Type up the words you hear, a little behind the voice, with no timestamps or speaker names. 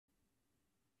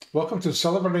Welcome to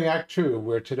Celebrating Act Two,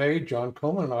 where today John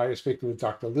Coleman and I are speaking with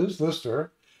Dr. Liz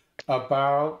Lister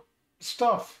about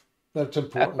stuff that's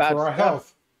important About for our stuff.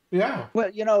 health. Yeah.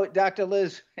 Well, Dr.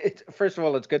 Liz, first of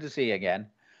all, it's good to see you again.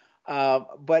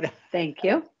 But Thank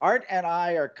you. Art and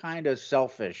I are kind of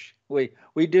selfish. We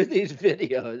do these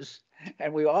videos,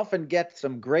 and we often get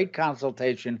some great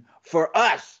consultation for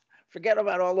us. Forget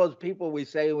about all those people we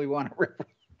say we want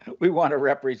to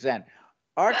represent.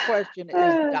 Our question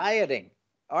is dieting.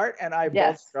 Art and I both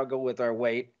Yes. struggle with our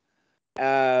weight.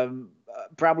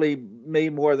 Probably me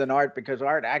more than Art because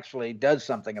Art actually does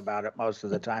something about it most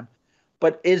of the time.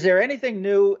 But is there anything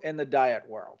new in the diet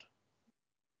world?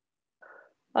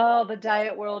 Oh, the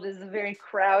diet world is a very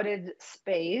crowded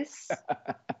space.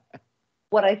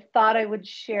 What I thought I would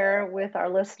share with our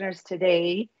listeners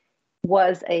today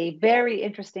was a very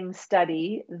interesting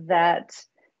study that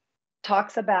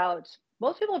talks about,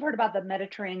 most people have heard about the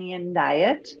Mediterranean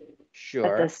diet at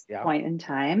Sure. this point in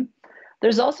time.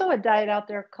 There's also a diet out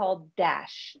there called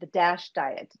DASH, the DASH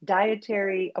diet,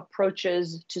 dietary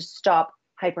approaches to stop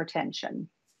hypertension.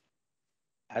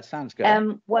 That sounds good.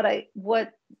 And what I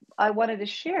wanted to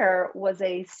share was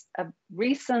a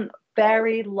recent,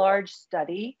 very large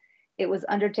study. It was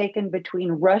undertaken between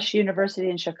Rush University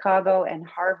in Chicago and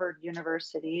Harvard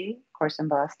University, of course, in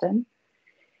Boston.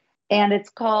 And it's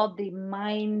called the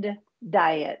M.I.N.D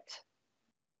diet.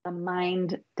 The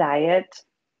M.I.N.D diet.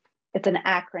 It's an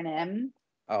acronym.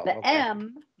 Oh, the okay.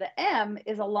 M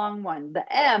is a long one. The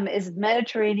M is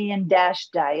Mediterranean dash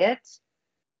diet.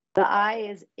 The I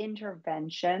is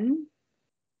intervention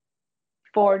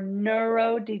for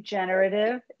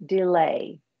neurodegenerative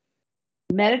delay.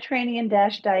 Mediterranean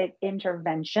dash diet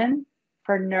intervention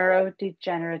for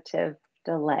neurodegenerative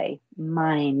delay.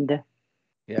 M.I.N.D.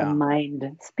 Yeah. The M.I.N.D.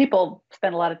 People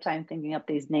spend a lot of time thinking up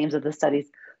these names of the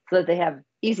studies so that they have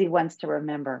easy ones to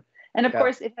remember. And of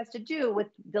course, it has to do with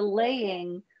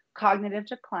delaying cognitive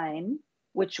decline,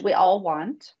 which we all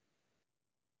want.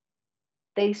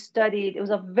 They studied, it was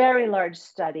a very large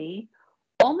study.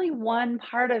 Only one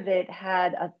part of it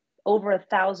had over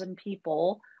 1,000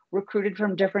 people recruited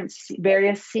from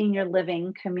various senior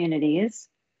living communities,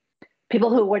 people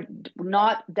who were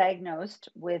not diagnosed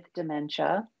with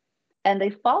dementia. And they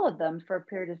followed them for a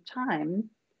period of time,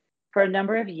 for a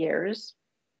number of years.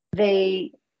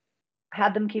 They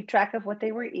had them keep track of what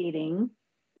they were eating,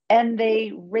 and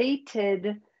they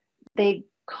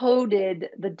coded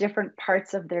the different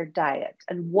parts of their diet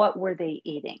and what were they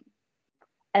eating.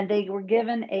 And they were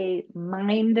given a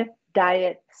M.I.N.D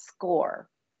diet score.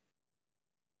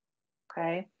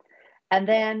 Okay. And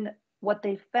then what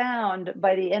they found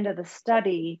by the end of the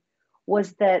study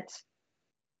was that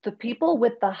the people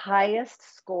with the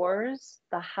highest scores,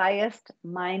 the highest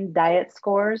M.I.N.D diet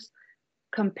scores,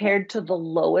 compared to the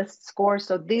lowest score.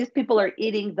 So these people are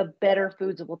eating the better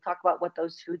foods, and we'll talk about what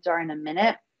those foods are in a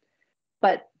minute.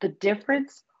 But the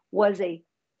difference was a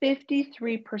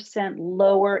 53%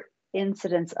 lower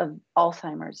incidence of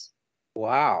Alzheimer's.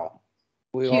 Wow.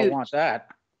 We Huge. all want that.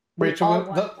 Wait, so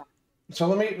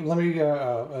let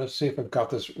me see if I've got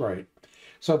this right.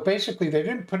 So basically, they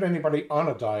didn't put anybody on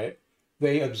a diet.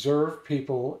 They observed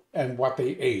people and what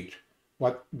they ate,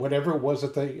 whatever it was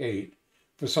that they ate,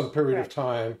 for some period of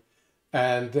time,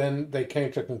 and then they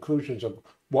came to conclusions of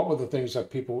what were the things that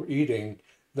people were eating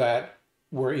that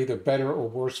were either better or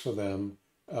worse for them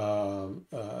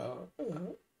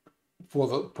for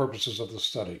the purposes of the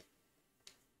study.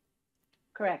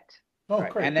 Correct. Oh,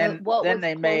 great. And then what then was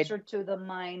they closer made to the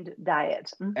M.I.N.D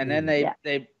diet. and then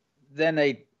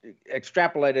they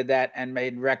extrapolated that and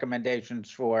made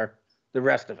recommendations for the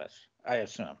rest of us, I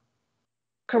assume.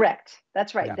 Correct.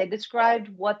 That's right. Yeah. They described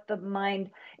what the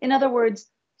M.I.N.D, in other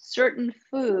words, certain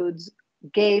foods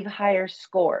gave higher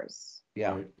scores.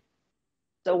 Yeah. Right.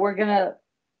 So we're going to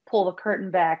pull the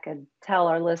curtain back and tell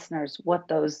our listeners what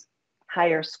those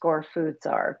higher score foods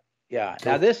are. Yeah.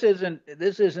 Now this isn't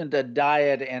a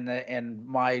diet in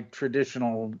my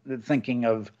traditional thinking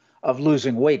of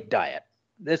losing weight diet.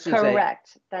 This is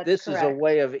correct. This is a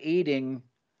way of eating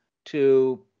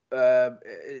to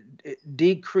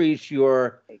decrease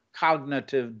your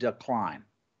cognitive decline.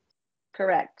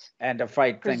 Correct. And to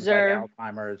fight things like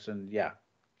Alzheimer's and yeah.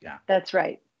 That's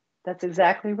right. That's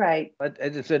exactly right. But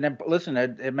listen,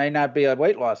 it may not be a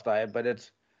weight loss diet, but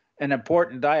it's an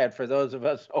important diet for those of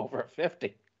us over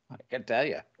 50. I can tell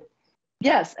you.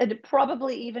 Yes, and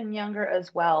probably even younger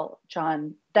as well,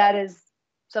 John. That is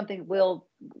something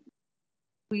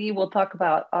we will talk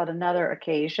about on another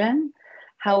occasion.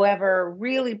 However,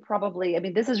 really probably, I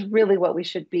mean, this is really what we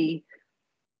should be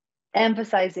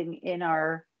emphasizing in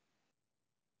our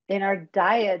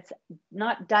diets,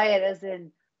 not diet as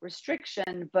in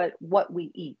restriction, but what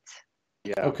we eat.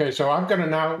 Yeah. Okay, so I'm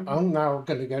now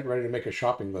gonna get ready to make a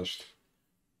shopping list.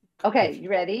 Okay, you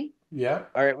ready? Yeah.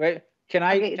 All right. Wait. Can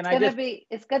I? Okay, Can I just?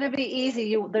 it's gonna be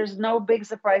easy. There's no big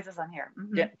surprises on here.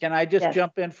 Can I just Yes.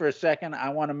 jump in for a second? I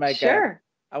want to make Sure.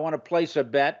 I want to place a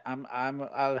bet.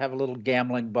 I'll have a little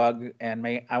gambling bug, and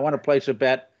I want to place a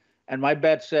bet, and my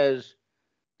bet says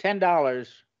 $10.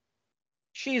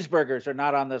 Cheeseburgers are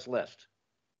not on this list.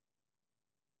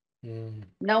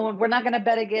 No, we're not gonna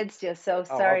bet against you. So Oh,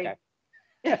 sorry.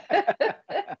 okay.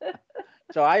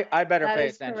 So I better That pay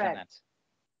is attention correct. then.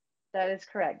 That is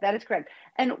correct. That is correct.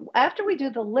 And after we do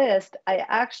the list, I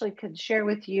actually could share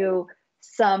with you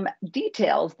some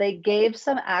details. They gave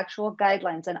some actual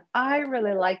guidelines, and I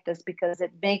really like this because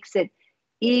it makes it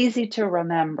easy to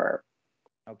remember.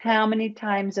 Okay. How many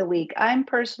times a week? I'm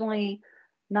personally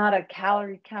not a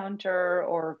calorie counter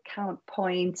or count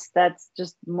points. That's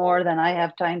just more than I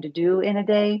have time to do in a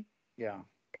day. Yeah.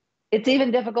 It's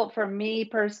even difficult for me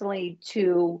personally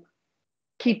to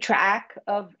keep track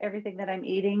of everything that I'm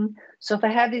eating. So if I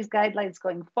have these guidelines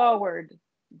going forward,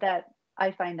 that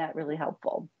I find that really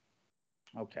helpful.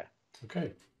 Okay.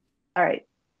 Okay. All right.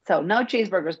 So no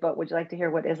cheeseburgers, but would you like to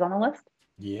hear what is on the list?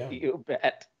 Yeah. You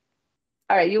bet.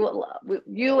 All right.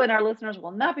 You and our listeners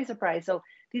will not be surprised. So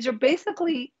these are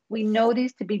basically, we know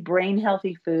these to be brain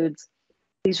healthy foods.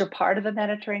 These are part of the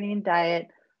Mediterranean diet.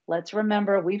 Let's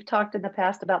remember, we've talked in the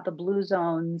past about the blue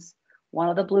zones. One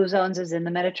of the blue zones is in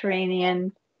the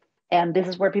Mediterranean. And this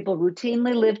is where people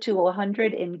routinely live to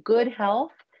 100 in good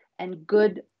health and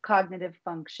good cognitive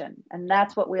function. And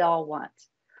that's what we all want.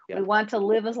 Yeah. We want to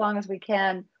live as long as we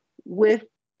can with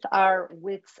our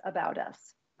wits about us,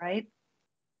 right?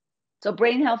 So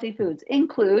brain healthy foods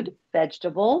include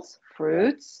vegetables,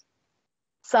 fruits,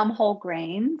 some whole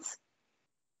grains,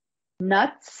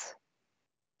 nuts,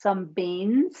 some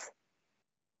beans,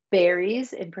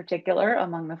 berries in particular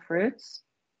among the fruits,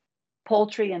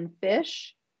 poultry and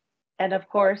fish, and of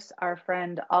course, our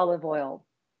friend olive oil.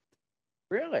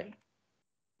 Really?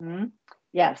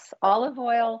 Yes, olive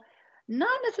oil,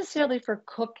 not necessarily for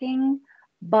cooking,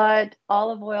 but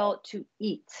olive oil to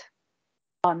eat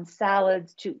on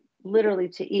salads, to literally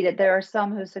to eat it. There are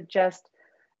some who suggest,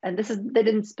 and they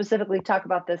didn't specifically talk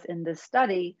about this in this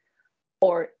study,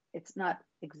 or it's not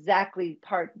exactly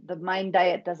the M.I.N.D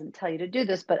diet doesn't tell you to do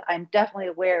this, but I'm definitely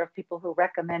aware of people who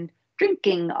recommend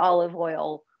drinking olive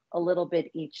oil a little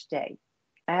bit each day.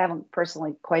 I haven't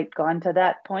personally quite gone to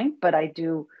that point, but I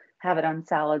do have it on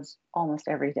salads almost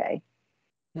every day.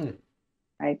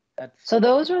 Right. So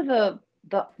those are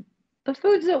the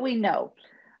foods that we know.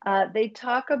 They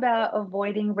talk about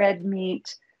avoiding red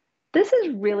meat. This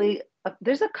is really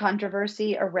there's a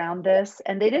controversy around this,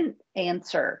 and they didn't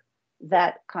answer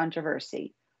that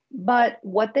controversy. But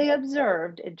what they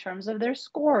observed in terms of their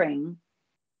scoring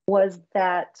was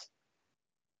that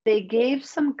they gave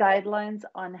some guidelines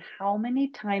on how many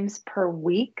times per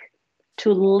week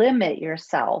to limit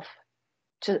yourself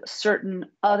to certain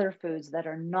other foods that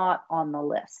are not on the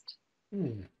list.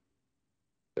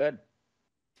 Good.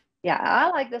 Yeah, I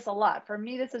like this a lot. For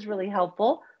me, this is really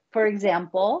helpful. For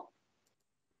example,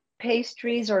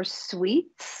 pastries or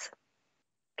sweets,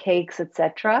 cakes,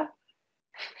 etc.,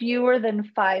 fewer than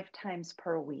 5 times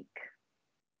per week.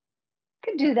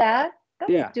 Could do that.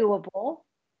 That's doable.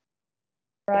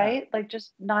 Right? Like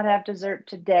just not have dessert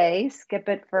today, skip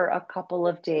it for a couple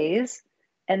of days,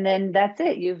 and then that's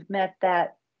it. You've met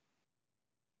that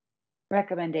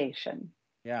recommendation.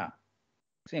 Yeah.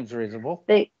 Seems reasonable.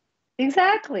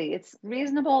 Exactly. It's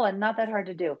reasonable and not that hard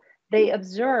to do. They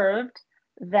observed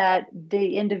that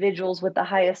the individuals with the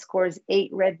highest scores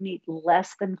ate red meat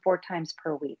less than 4 times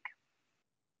per week.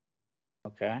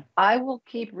 Okay. I will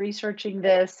keep researching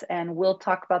this and we'll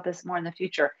talk about this more in the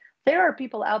future. There are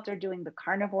people out there doing the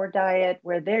carnivore diet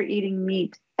where they're eating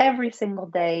meat every single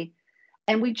day,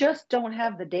 and we just don't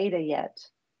have the data yet.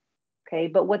 Okay,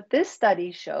 but what this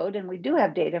study showed, and we do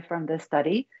have data from this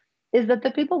study, is that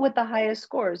the people with the highest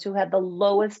scores who had the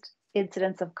lowest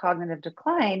incidence of cognitive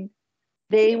decline,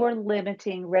 they were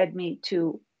limiting red meat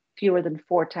to fewer than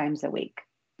 4 times a week.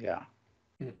 Yeah.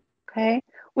 Okay,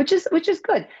 which is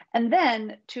good. And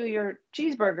then to your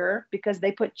cheeseburger, because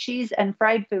they put cheese and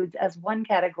fried foods as one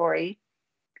category,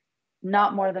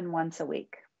 not more than once a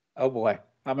week. Oh boy,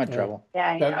 I'm in trouble. Yeah,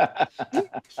 I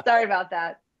know. Sorry about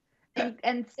that.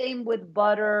 And same with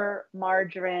butter,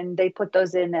 margarine, they put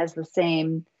those in as the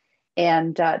same,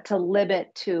 and to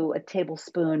limit to a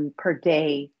tablespoon per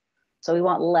day. So we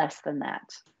want less than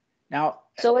that. Now,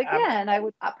 so again, I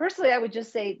would personally, I would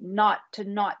just say not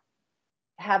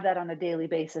have that on a daily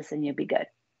basis, and you'd be good.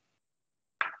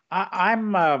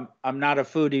 I'm not a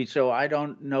foodie, so I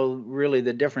don't know really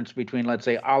the difference between, let's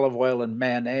say, olive oil and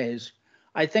mayonnaise.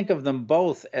 I think of them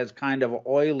both as kind of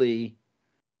oily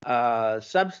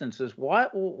substances.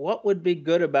 What would be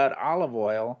good about olive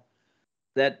oil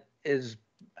that is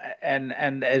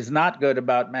and is not good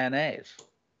about mayonnaise?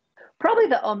 Probably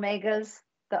the omegas,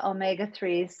 the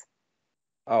omega-3s.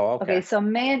 Oh, okay. Okay, so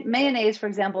mayonnaise, for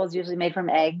example, is usually made from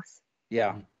eggs.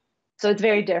 Yeah. So it's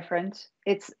very different.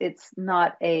 It's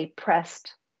not a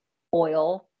pressed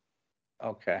oil.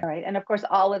 Okay. All right. And of course,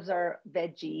 olives are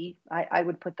veggie. I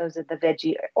would put those at the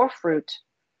veggie or fruit.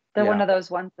 They're one of those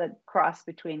ones that cross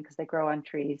between because they grow on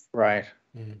trees. Right.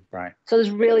 Mm. Right. So it's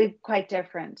really quite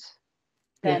different.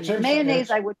 Then mayonnaise,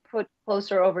 it's I would put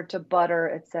closer over to butter,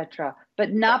 etc.,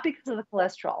 but not because of the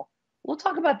cholesterol. We'll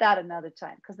talk about that another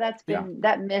time because that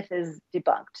myth is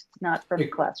debunked. It's not from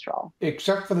cholesterol.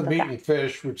 Except for the meat and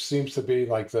fish, which seems to be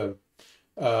like the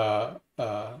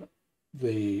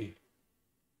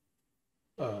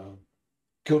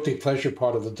guilty pleasure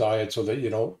part of the diet, so that you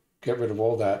don't get rid of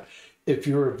all that. If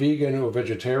you're a vegan or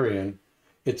vegetarian,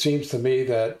 it seems to me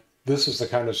that this is the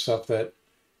kind of stuff that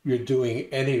you're doing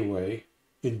anyway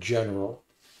in general,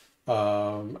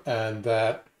 and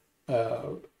that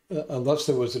unless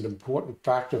there was an important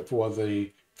factor for the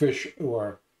fish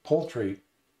or poultry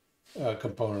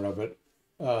component of it,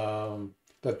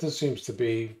 that this seems to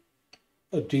be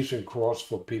a decent cross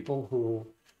for people who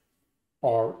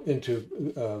are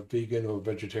into vegan or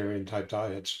vegetarian type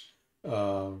diets,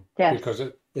 because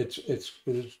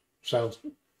it sounds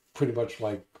pretty much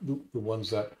like the ones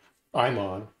that I'm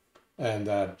on, and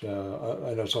that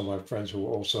I know some of my friends who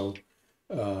are also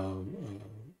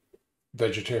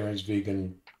vegetarians,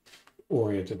 vegan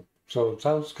oriented. So it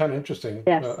sounds kind of interesting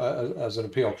as an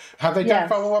appeal. Have they done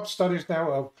follow-up studies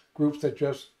now of groups that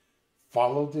just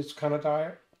follow this kind of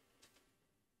diet?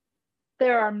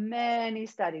 There are many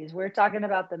studies. We're talking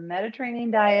about the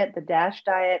Mediterranean diet, the DASH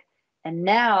diet, and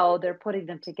now they're putting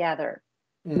them together.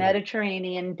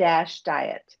 Mediterranean DASH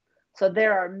diet. So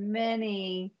there are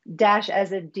many, DASH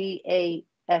as a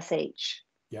DASH.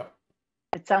 Yep.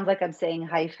 It sounds like I'm saying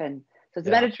hyphen. So it's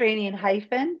Mediterranean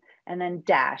hyphen and then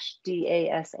DASH,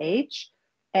 DASH.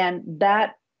 And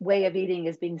that way of eating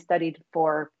is being studied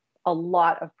for a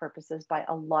lot of purposes by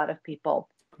a lot of people.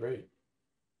 Great.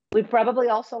 We probably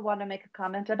also want to make a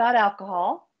comment about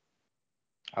alcohol.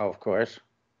 Oh, of course.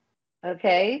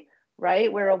 Okay,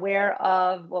 right. We're aware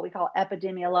of what we call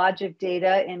epidemiologic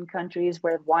data in countries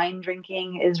where wine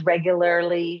drinking is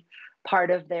regularly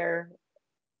part of their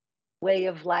way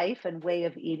of life and way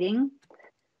of eating.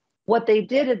 What they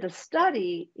did at the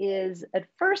study is at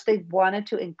first they wanted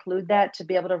to include that to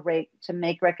be able to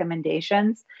make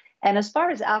recommendations. And as far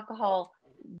as alcohol,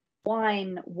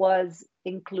 wine was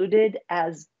included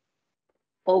as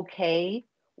okay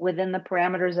within the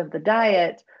parameters of the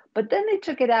diet, but then they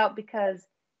took it out because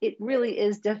it really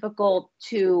is difficult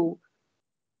to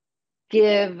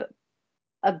give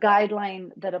a guideline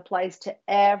that applies to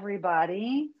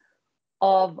everybody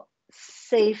of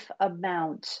safe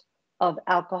amount of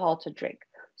alcohol to drink.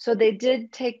 So they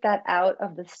did take that out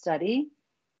of the study.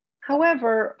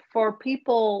 However, for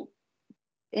people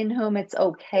in whom it's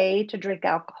okay to drink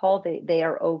alcohol, they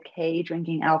are okay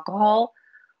drinking alcohol.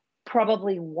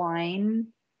 Probably wine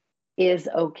is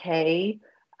okay,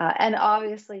 and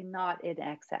obviously not in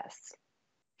excess.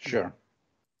 Sure.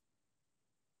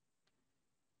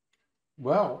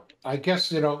 Well, I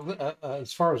guess,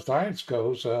 as far as diets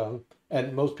goes,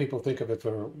 and most people think of it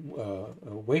for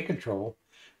weight control,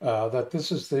 that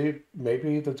this is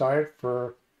maybe the diet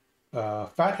for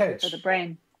fatheads. For the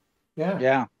brain.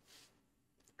 Yeah.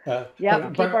 Yeah.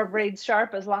 Keep our brains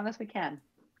sharp as long as we can.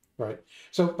 Right.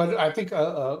 So, but I think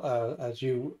as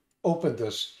you open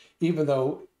this, even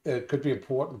though it could be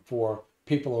important for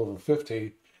people over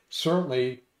 50,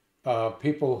 certainly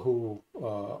people who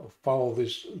follow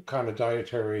this kind of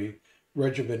dietary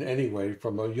regimen anyway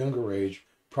from a younger age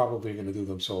probably going to do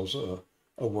themselves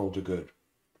a world of good.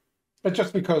 But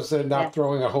just because they're not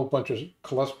throwing a whole bunch of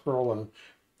cholesterol and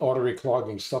artery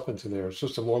clogging stuff into their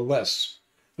system, or less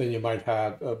than you might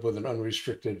have with an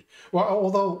unrestricted. Well,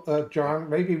 although, John,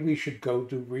 maybe we should go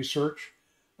do research.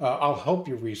 I'll help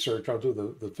you research. I'll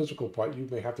do the physical part. You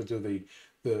may have to do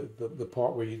the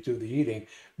part where you do the eating.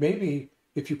 Maybe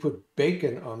if you put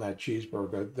bacon on that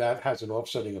cheeseburger, that has an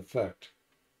offsetting effect.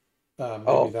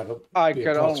 Maybe that'll I be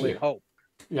could a plus only here. hope.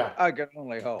 Yeah. I could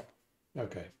only hope.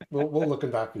 Okay. We'll look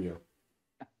at that for you.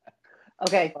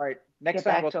 Okay. All right. Next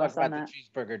time we'll talk about the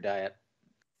cheeseburger diet.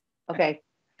 Okay.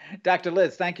 Dr.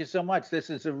 Liz, thank you so much. This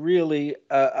is a really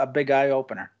a big eye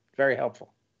opener. Very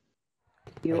helpful.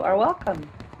 You are welcome.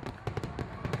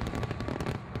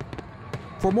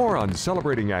 For more on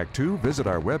Celebrating Act Two, visit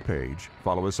our webpage,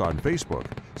 follow us on Facebook,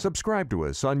 subscribe to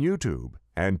us on YouTube,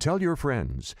 and tell your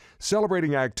friends.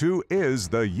 Celebrating Act Two is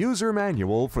the user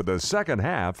manual for the second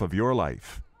half of your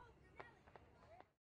life.